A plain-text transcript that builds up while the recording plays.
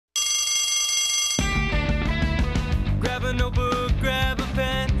a notebook, grab a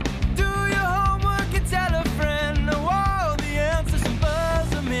pen. Do your homework and tell a friend. Know all the answers and buzz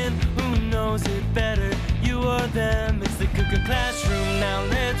them in. Who knows it better, you or them? It's the ClassH-Room, now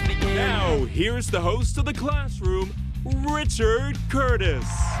let's begin. Now, here's the host of the ClassH-Room, Richard Curtis.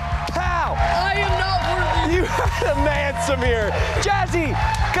 How? I am not worthy. You heard a man, Samir. Jazzy,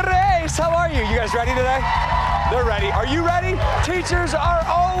 Grace, how are you? You guys ready today? They're ready. Are you ready? Teachers are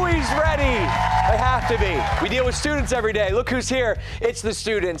always ready. They have to be. We deal with students every day. Look who's here. It's the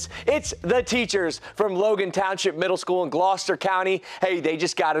students. It's the teachers from Logan Township Middle School in Gloucester County. Hey, they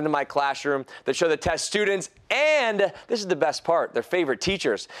just got into my classroom. They show the test students, and this is the best part, their favorite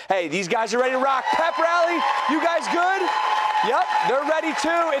teachers. Hey, these guys are ready to rock. Pep rally. You guys good? Yep, they're ready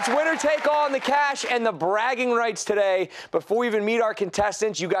too. It's winner take all in the cash and the bragging rights today. Before we even meet our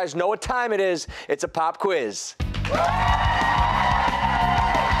contestants, you guys know what time it is. It's a pop quiz.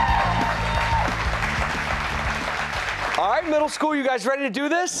 All right, middle school, you guys ready to do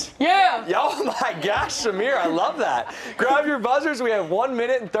this? Yeah. Oh my gosh, Samir, I love that. Grab your buzzers. We have 1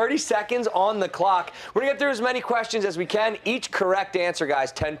 minute and 30 seconds on the clock. We're gonna get through as many questions as we can. Each correct answer,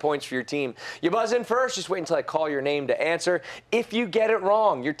 guys, 10 points for your team. You buzz in first, just wait until I call your name to answer. If you get it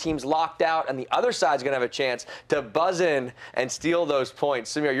wrong, your team's locked out and the other side's gonna have a chance to buzz in and steal those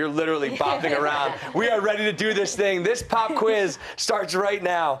points. Samir, you're literally bopping around. We are ready to do this thing. This pop quiz starts right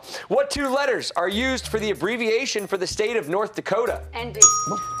now. What two letters are used for the abbreviation for the state of North Dakota? ND.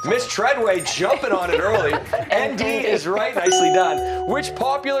 Miss Treadway jumping on it early. ND is right. Nicely done. Which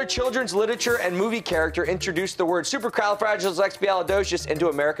popular children's literature and movie character introduced the word supercalifragilisticexpialidocious into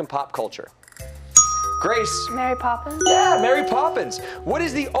American pop culture? Grace. Mary Poppins? Yeah, Mary Poppins. What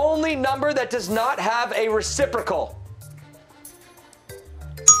is the only number that does not have a reciprocal?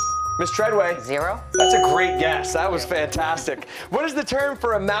 Miss Treadway. 0. That's a great guess. That was fantastic. What is the term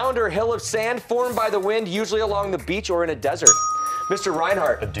for a mound or hill of sand formed by the wind, usually along the beach or in a desert? Mr.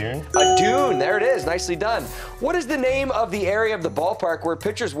 Reinhardt. A dune? A dune. There it is. Nicely done. What is the name of the area of the ballpark where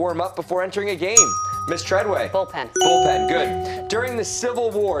pitchers warm up before entering a game? Miss Treadway. Bullpen. Bullpen. Good. During the Civil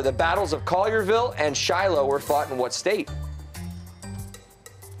War, the battles of Collierville and Shiloh were fought in what state?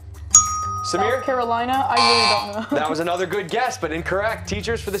 Samir? South Carolina? I really don't know. That was another good guess, but incorrect.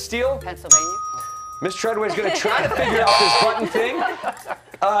 Teachers for the steal? Pennsylvania. Miss Treadway's going to try to figure out this button thing.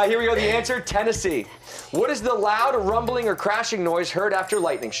 Here we go. The answer, Tennessee. What is the loud rumbling or crashing noise heard after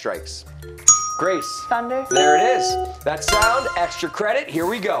lightning strikes? Grace. Thunder? There it is. That sound, extra credit. Here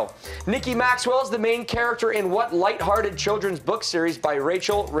we go. Nikki Maxwell is the main character in what lighthearted children's book series by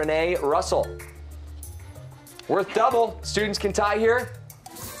Rachel Renee Russell? Worth double. Students can tie here.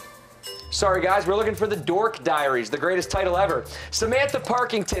 Sorry, guys, we're looking for the Dork Diaries, the greatest title ever. Samantha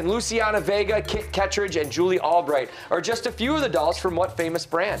Parkington, Luciana Vega, Kit Kettridge, and Julie Albright are just a few of the dolls from what famous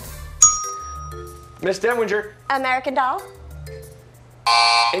brand? Miss Denwinger. American Doll?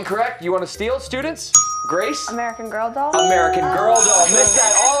 Incorrect. You want to steal, students? Grace? American Girl Doll? American Girl Doll. Missed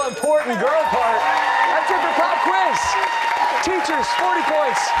that all-important girl part. That's it for pop quiz. Teachers, 40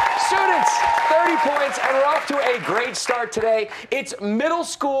 points. Students, 30 points. And we're off to a great start today. It's middle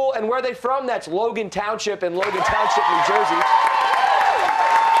school, and where are they from? That's Logan Township in Logan Township, New Jersey.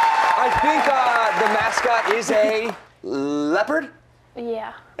 I think the mascot is a leopard?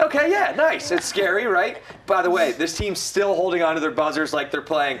 Yeah. Okay, yeah, nice. It's scary, right? By the way, this team's still holding onto their buzzers like they're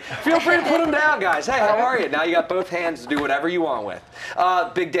playing. Feel free to put them down, guys. Hey, how are you? Now you got both hands to do whatever you want with.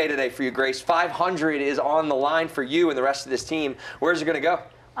 Big day today for you, Grace. 500 is on the line for you and the rest of this team. Where's it going to go?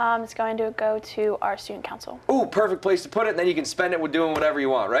 It's going to go to our student council. Ooh, perfect place to put it, and then you can spend it with doing whatever you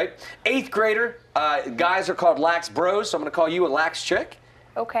want, right? 8th grader, guys are called lax bros, so I'm going to call you a lax chick.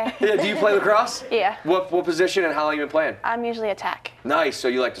 Okay. Yeah, do you play lacrosse? Yeah. What position and how long have you been playing? I'm usually attack. Nice, so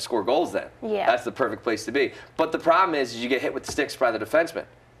you like to score goals then? Yeah. That's the perfect place to be. But the problem is you get hit with sticks by the defenseman.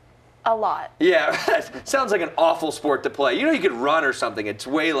 A lot. Yeah, sounds like an awful sport to play. You know, you could run or something. It's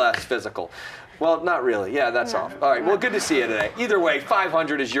way less physical. Well, not really. Yeah, that's off. All right, well, good to see you today. Either way,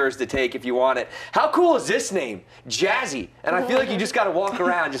 500 is yours to take if you want it. How cool is this name? Jazzy. And I feel like you just got to walk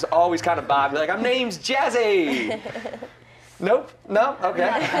around just always kind of bob. You're like, I'm name's Jazzy. Nope, no, okay,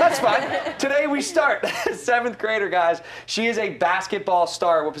 that's fine. Today we start. 7th grader, guys. She is a basketball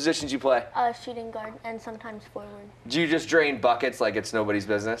star. What positions you play? Shooting guard and sometimes forward. Do you just drain buckets like it's nobody's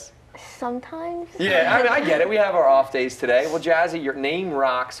business? Sometimes. Yeah, I mean, I get it. We have our off days today. Well, Jazzy, your name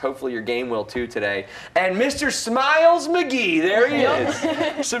rocks. Hopefully your game will too today. And Mr. Smiles McGee, there he is.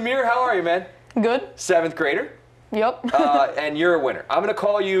 Samir, how are you, man? Good. 7th grader. Yep. And you're a winner. I'm going to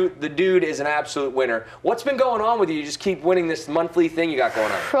call you the dude is an absolute winner. What's been going on with you? You just keep winning this monthly thing you got going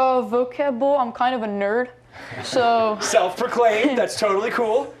on. Vocab Bowl, I'm kind of a nerd. So. Self-proclaimed. That's totally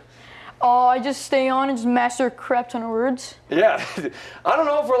cool. Oh, I just stay on and just master a crap ton of words. Yeah. I don't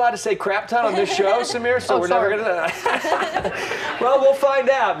know if we're allowed to say crap ton on this show, Samir, so we're sorry. never going to. Well, we'll find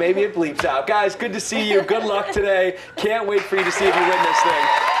out. Maybe it bleeps out. Guys, good to see you. Good luck today. Can't wait for you to see if you win this thing.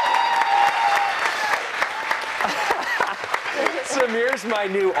 Samir's my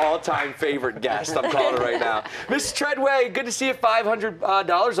new all-time favorite guest. I'm calling her right now. Miss Treadway, good to see you. $500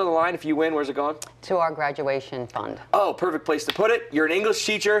 on the line. If you win, where's it going? To our graduation fund. Oh, perfect place to put it. You're an English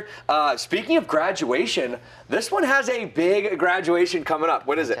teacher. Speaking of graduation, this one has a big graduation coming up.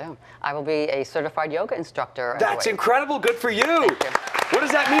 What is it? I will be a certified yoga instructor. That's incredible. Good for you. What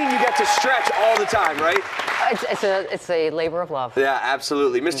does that mean? You get to stretch all the time, right? It's a labor of love. Yeah,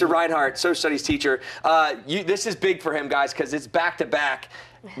 absolutely. Mr. Reinhardt, social studies teacher. This is big for him, guys, because it's back-to-back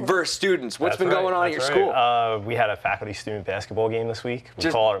versus students. What's been going on at your school? We had a faculty-student basketball game this week. We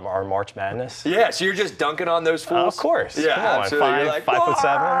call it our March Madness. Yeah, so you're just dunking on those fools? Of course. Yeah, come on. absolutely. You're like,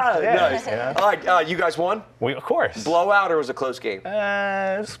 5'7". Yeah, nice. yeah. All right, you guys won? Of course. Blowout or was it a close game?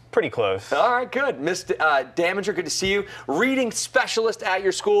 It was pretty close. All right, good. Miss Damager, good to see you. Reading specialist at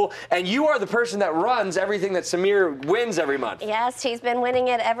your school, and you are the person that runs everything that Samir wins every month. Yes, he's been winning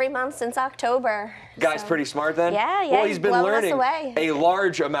it every month since October. Guy's pretty smart then? Yeah, Well, he's been blowing us learning away. a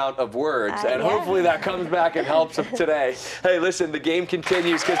large amount of words, and yeah. hopefully that comes back and helps him today. Hey, listen, the game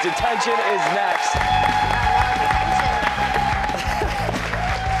continues because detention is next.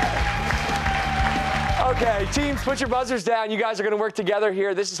 Okay, teams, put your buzzers down. You guys are going to work together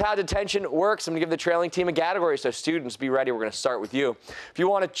here. This is how detention works. I'm going to give the trailing team a category, so students, be ready. We're going to start with you. If you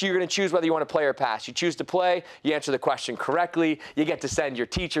want to, you're going to choose whether you want to play or pass. You choose to play, you answer the question correctly, you get to send your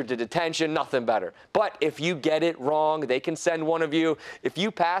teacher to detention, nothing better. But if you get it wrong, they can send one of you. If you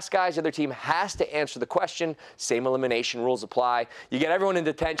pass, guys, the other team has to answer the question. Same elimination rules apply. You get everyone in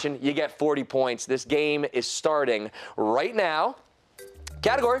detention, you get 40 points. This game is starting right now.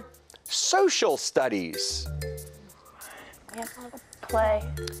 Category. Social studies. We have to play.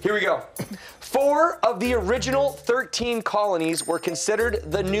 Here we go. 4 of the original 13 colonies were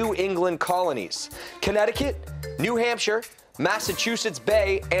considered the New England colonies. Connecticut, New Hampshire, Massachusetts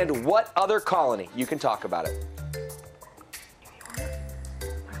Bay, and what other colony? You can talk about it.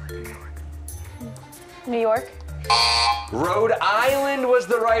 New York. Rhode Island was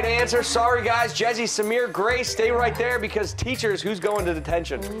the right answer. Sorry, guys. Jezzy, Samir, Grace, stay right there because teachers, who's going to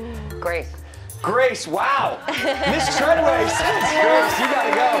detention? Grace. Grace, wow. Miss Treadway says Grace, you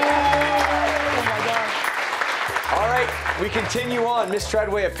gotta go. Oh my God. All right, we continue on. Miss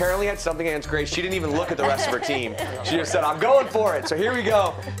Treadway apparently had something against Grace. She didn't even look at the rest of her team. She just said, I'm going for it. So here we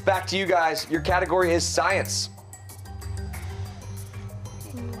go. Back to you guys. Your category is science.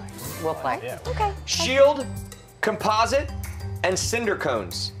 We'll play. Yeah. Okay. Shield, composite, and cinder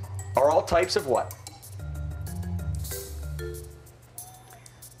cones are all types of what?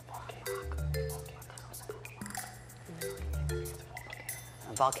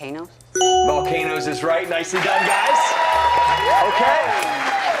 Volcanoes. Volcanoes is right. Nicely done, guys. Okay.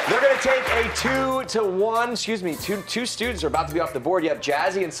 They're going to take a 2-1. Excuse me, two students are about to be off the board. You have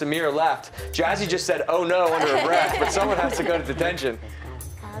Jazzy and Samir left. Jazzy just said, oh no, under her breath, but someone has to go to detention.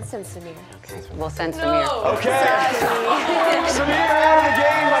 I'll send Samir. Okay. We'll send Samir. Okay. Samir out of the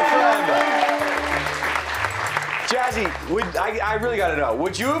game, my friend. Jazzy, I really got to know,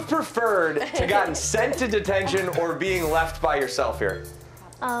 would you have preferred to gotten sent to detention or being left by yourself here?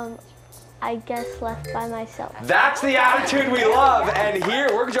 I guess left by myself. That's the attitude we love. And here,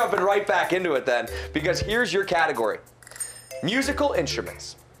 we're jumping right back into it then, because here's your category. Musical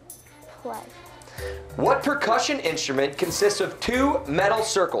instruments. Play. What percussion instrument consists of 2 metal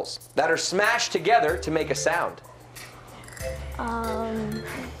circles that are smashed together to make a sound?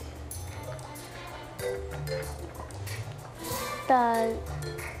 The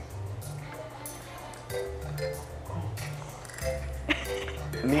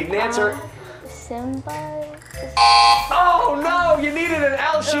Need an answer. Simba. Oh no, you needed an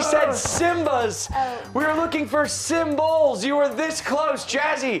L. She said Simbas. We were looking for symbols. You were this close.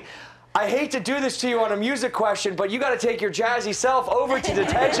 Jazzy, I hate to do this to you on a music question, but you got to take your jazzy self over to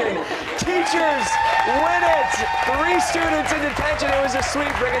detention. Teachers win it. 3 students in detention. It was a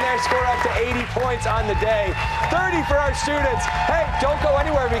sweep, bringing their score up to 80 points on the day. 30 for our students. Hey, don't go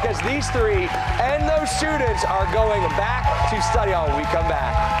anywhere because these 3 and those students are going back to study hall when we come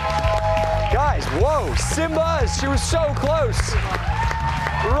back. Guys, whoa, Simba's. She was so close.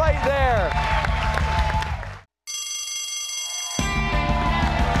 Right there.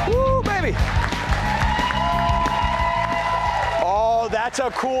 Woo, baby. Oh, That's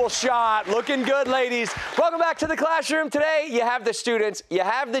a cool shot. Looking good, ladies. Welcome back to the classroom. Today, you have the students, you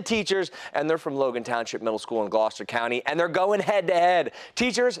have the teachers, and they're from Logan Township Middle School in Gloucester County, and they're going head-to-head.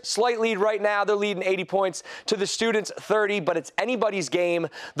 Teachers, slight lead right now. They're leading 80 points to the students 30, but it's anybody's game.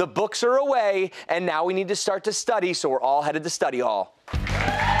 The books are away, and now we need to start to study, so we're all headed to study hall.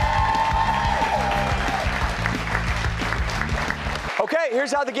 Okay,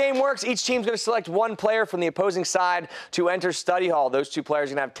 here's how the game works. Each team's going to select one player from the opposing side to enter study hall. Those two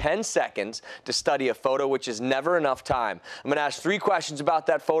players are going to have 10 seconds to study a photo, which is never enough time. I'm going to ask 3 questions about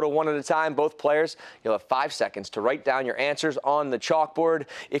that photo one at a time. Both players, you'll have 5 seconds to write down your answers on the chalkboard.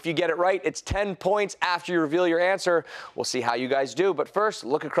 If you get it right, it's 10 points after you reveal your answer. We'll see how you guys do. But first,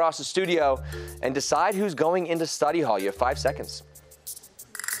 look across the studio and decide who's going into study hall. You have 5 seconds.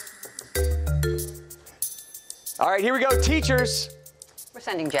 All right, here we go. Teachers. We're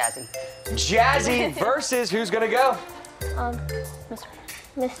sending Jazzy. Jazzy versus who's going to go?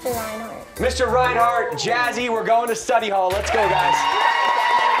 Mr. Reinhardt. Mr. Reinhardt, Jazzy, we're going to study hall. Let's go, guys.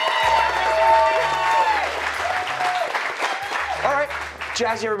 All right.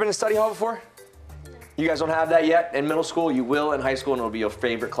 Jazzy, ever been to study hall before? You guys don't have that yet? In middle school, you will. In high school, and it'll be your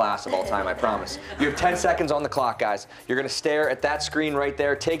favorite class of all time, I promise. You have 10 seconds on the clock, guys. You're going to stare at that screen right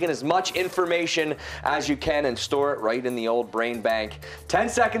there, taking as much information as you can and store it right in the old brain bank. 10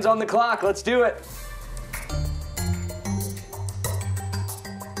 seconds on the clock. Let's do it.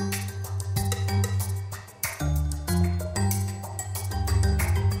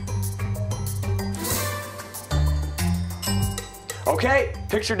 Okay,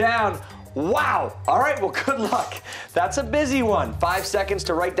 picture down. Wow. All right, well, good luck. That's a busy one. 5 seconds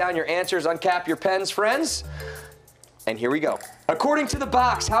to write down your answers. Uncap your pens, friends. And here we go. According to the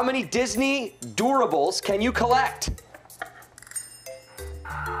box, how many Disney durables can you collect?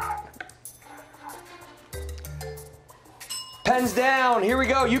 Pens down. Here we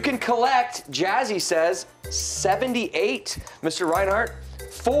go. You can collect, Jazzy says, 78. Mr. Reinhardt,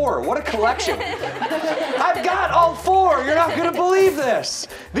 4. What a collection. I've got all 4. You're not going to believe this.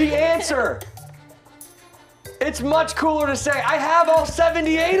 The answer. It's much cooler to say I have all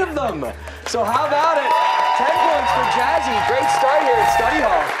 78 of them. So how about it? 10 points for Jazzy. Great start here at study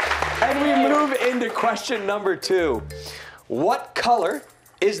hall. And we move into question number 2. What color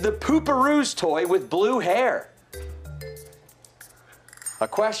is the Pooparoos toy with blue hair? A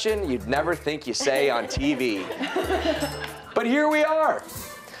question you'd never think you say on TV. But here we are.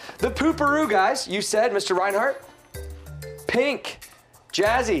 The Pooparoo, guys, you said, Mr. Reinhardt, pink.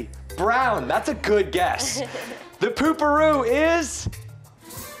 Jazzy, brown. That's a good guess. The Pooparoo is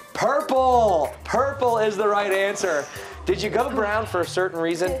purple. Purple is the right answer. Did you go brown for a certain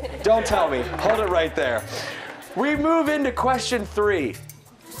reason? Don't tell me. Hold it right there. We move into question 3.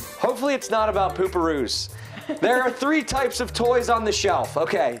 Hopefully it's not about Pooparoos. There are 3 types of toys on the shelf.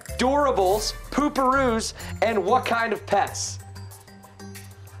 Okay, durables, Pooparoos, and what kind of pets?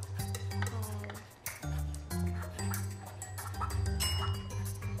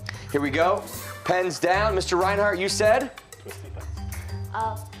 Here we go. Pens down. Mr. Reinhardt, you said?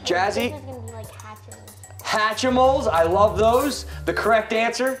 Jazzy? It's gonna be like Hatchimals. Hatchimals. I love those. The correct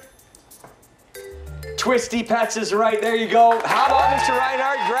answer? Twisty Pets is right. There you go. How about Mr.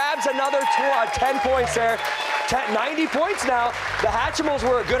 Reinhardt grabs another 10 points there. 90 points now. The Hatchimals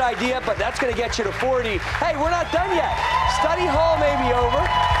were a good idea, but that's going to get you to 40. Hey, we're not done yet. Study hall may be over,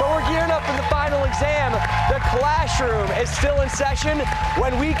 but we're gearing up for the final exam. The ClassH-Room is still in session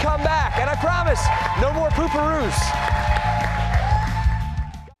when we come back. And I promise, no more Pooparoos.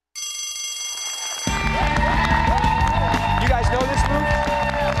 You guys know this move?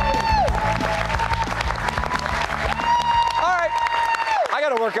 I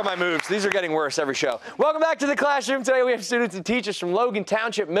gotta work on my moves. These are getting worse every show. Welcome back to the classroom. Today we have students and teachers from Logan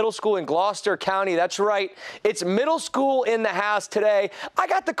Township Middle School in Gloucester County. That's right. It's middle school in the house today. I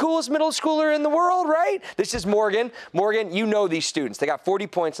got the coolest middle schooler in the world, right? This is Morgan. Morgan, you know these students. They got 40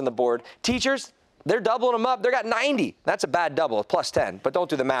 points on the board. Teachers, they're doubling them up. They got 90. That's a bad double, plus 10, but don't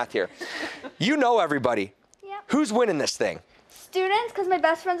do the math here. You know everybody. Yep. Who's winning this thing? Students, because my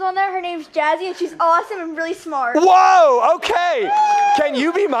best friend's on there. Her name's Jazzy, and she's awesome and really smart. Whoa, okay. Can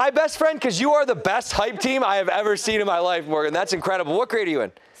you be my best friend? Because you are the best hype team I have ever seen in my life, Morgan. That's incredible. What grade are you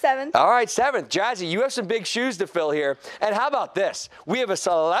in? 7th. All right, 7th. Jazzy, you have some big shoes to fill here. And how about this? We have a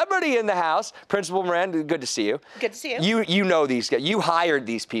celebrity in the house. Principal Miranda, good to see you. Good to see you. You know these guys. You hired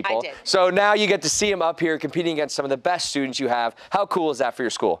these people. I did. So now you get to see them up here competing against some of the best students you have. How cool is that for your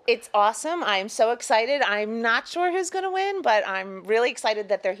school? It's awesome. I'm so excited. I'm not sure who's going to win, but I'm really excited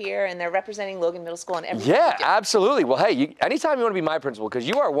that they're here and they're representing Logan Middle School and everything. Yeah, absolutely. Well, hey, anytime you want to be my principal, because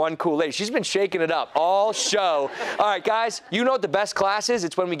you are one cool lady. She's been shaking it up all show. All right, guys, you know what the best class is?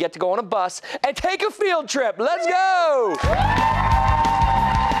 It's when we get to go on a bus and take a field trip. Let's go!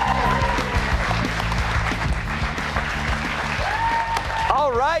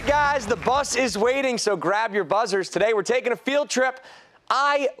 All right, guys, the bus is waiting, so grab your buzzers. Today, we're taking a field trip.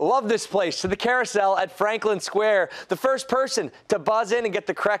 I love this place, to the carousel at Franklin Square. The first person to buzz in and get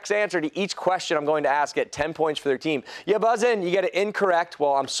the correct answer to each question I'm going to ask get 10 points for their team. You buzz in, you get it incorrect.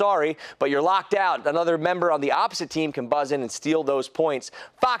 Well, I'm sorry, but you're locked out. Another member on the opposite team can buzz in and steal those points.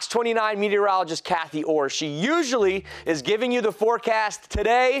 Fox 29 meteorologist Kathy Orr. She usually is giving you the forecast.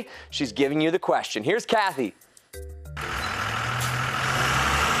 Today, she's giving you the question. Here's Kathy.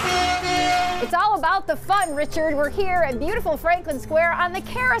 It's all about the fun, Richard. We're here at beautiful Franklin Square on the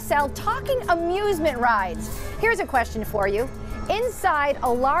carousel talking amusement rides. Here's a question for you. Inside a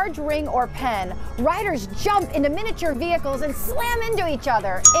large ring or pen, riders jump into miniature vehicles and slam into each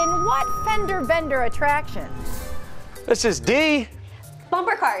other. In what fender bender attraction? This is D.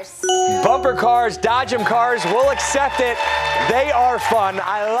 Bumper cars. Bumper cars, Dodge 'em cars, we'll accept it. They are fun.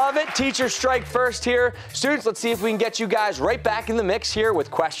 I love it. Teachers strike first here. Students, let's see if we can get you guys right back in the mix here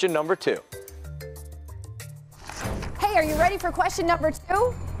with question number 2. Hey, are you ready for question number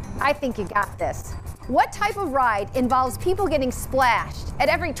 2? I think you got this. What type of ride involves people getting splashed at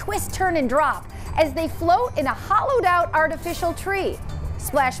every twist, turn, and drop as they float in a hollowed-out artificial tree?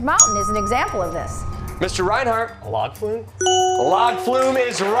 Splash Mountain is an example of this. Mr. Reinhardt. A log flume? A log flume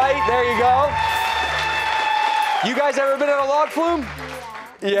is right. There you go. You guys ever been on a log flume?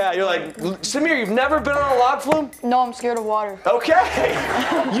 Yeah, you're like, Samir, you've never been on a log flume? No, I'm scared of water. Okay.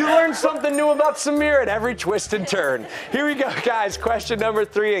 You learned something new about Samir at every twist and turn. Here we go, guys. Question number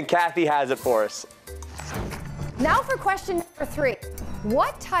 3, and Kathy has it for us. Now for question number 3.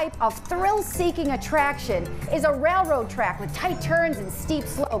 What type of thrill-seeking attraction is a railroad track with tight turns and steep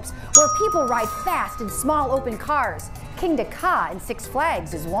slopes where people ride fast in small open cars? King to Ka and Six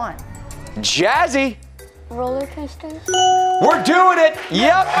Flags is one. Jazzy. Roller coasters. We're doing it.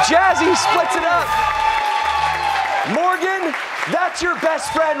 Yep, Jazzy splits it up. Morgan, that's your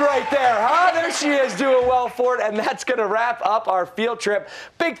best friend right there, huh? There she is doing well for it, and that's going to wrap up our field trip.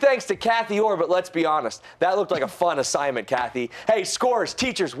 Big thanks to Kathy Orr, but let's be honest, that looked like a fun assignment, Kathy. Hey, scores,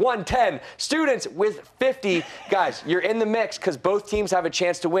 teachers 110, students with 50. Guys, you're in the mix because both teams have a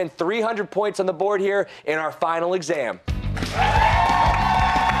chance to win 300 points on the board here in our final exam.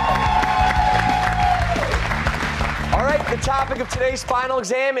 All right, the topic of today's final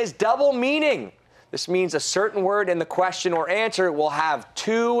exam is double meaning. This means a certain word in the question or answer will have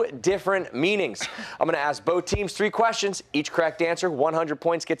 2 different meanings. I'm going to ask both teams 3 questions. Each correct answer, 100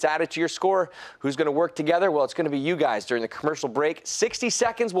 points gets added to your score. Who's going to work together? Well, it's going to be you guys during the commercial break. 60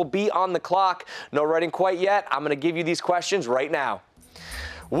 seconds will be on the clock. No writing quite yet. I'm going to give you these questions right now.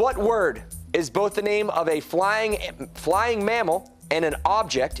 What word is both the name of a flying mammal and an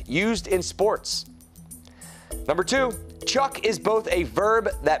object used in sports? Number 2, chuck is both a verb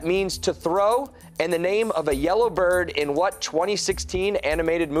that means to throw and the name of a yellow bird in what 2016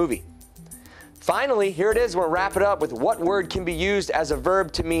 animated movie? Finally, here it is. We'll wrap it up with what word can be used as a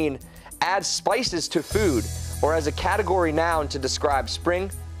verb to mean add spices to food or as a category noun to describe spring,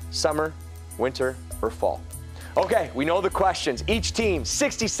 summer, winter, or fall. Okay, we know the questions. Each team,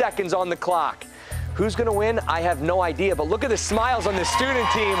 60 seconds on the clock. Who's going to win? I have no idea, but look at the smiles on this student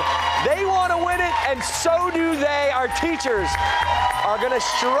team. They want to win it, and so do they. Our teachers are going to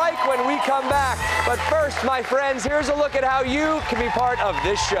strike when we come back. But first, my friends, here's a look at how you can be part of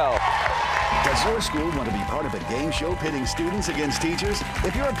this show. Does your school want to be part of a game show pitting students against teachers?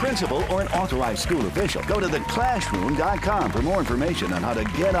 If you're a principal or an authorized school official, go to theclassroom.com for more information on how to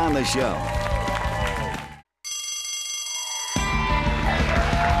get on the show.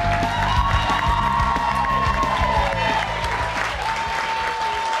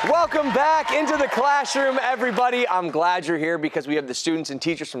 Welcome back into the classroom, everybody. I'm glad you're here because we have the students and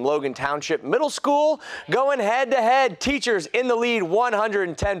teachers from Logan Township Middle School going head-to-head. Teachers in the lead,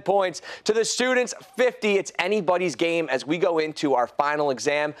 110 points to the students, 50. It's anybody's game as we go into our final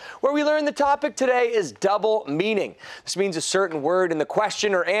exam, where we learn the topic today is double meaning. This means a certain word in the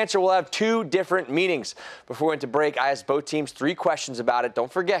question or answer will have two different meanings. Before we went to break, I asked both teams 3 questions about it.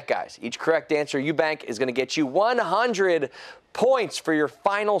 Don't forget, guys, each correct answer you bank is going to get you 100 points for your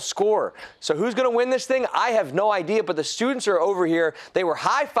final score. So who's going to win this thing? I have no idea, but the students are over here. They were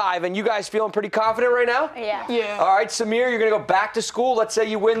high-fiving. You guys feeling pretty confident right now? Yeah. All right, Samir, you're going to go back to school. Let's say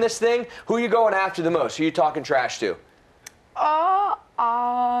you win this thing. Who are you going after the most? Who are you talking trash to?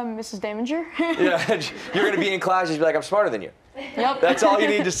 Mrs. Daminger. Yeah, you're going to be in class and be like, I'm smarter than you. Yep. That's all you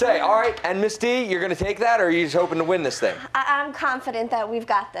need to say. All right, and Miss D, you're going to take that, or are you just hoping to win this thing? I'm confident that we've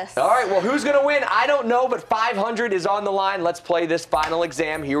got this. All right, well, who's going to win? I don't know, but 500 is on the line. Let's play this final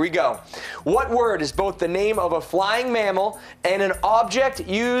exam. Here we go. What word is both the name of a flying mammal and an object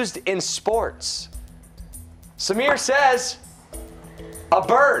used in sports? Samir says a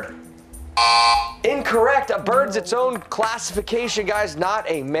bird. Incorrect. A bird's its own classification, guys, not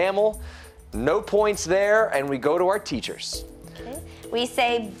a mammal. No points there, and we go to our teachers. Okay. We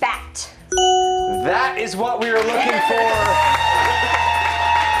say bat. That is what we were looking for.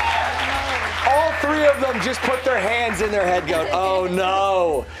 All 3 of them just put their hands in their head going, oh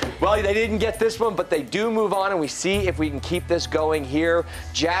no. Well, they didn't get this one, but they do move on, and we see if we can keep this going here.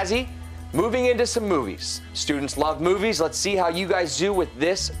 Jazzy, moving into some movies. Students love movies. Let's see how you guys do with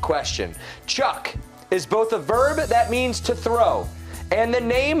this question. Chuck is both a verb that means to throw and the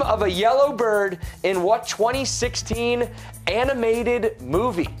name of a yellow bird in what 2016 animated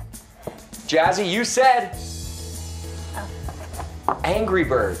movie? Jazzy, you said Angry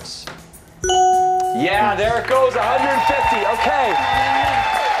Birds. Yeah, there it goes, 150. Okay.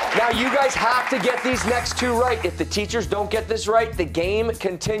 Now, you guys have to get these next 2 right. If the teachers don't get this right, the game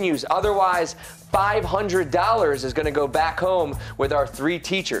continues. Otherwise, $500 is going to go back home with our 3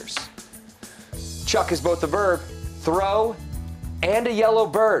 teachers. Chuck is both a verb, throw, and a yellow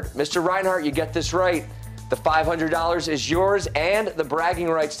bird. Mr. Reinhardt, you get this right. The $500 is yours and the bragging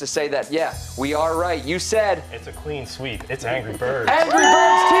rights to say that, yeah, we are right. You said... It's a clean sweep. It's Angry Birds. Angry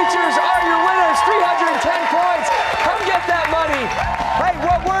Birds teachers are your winners. 310 points. Come get that money. Hey,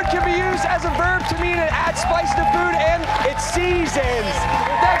 what word can be used as a verb to mean and add spice to food? And it's seasons.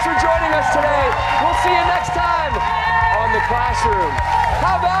 Thanks for joining us today. We'll see you next time on The Classroom.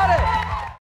 How about it?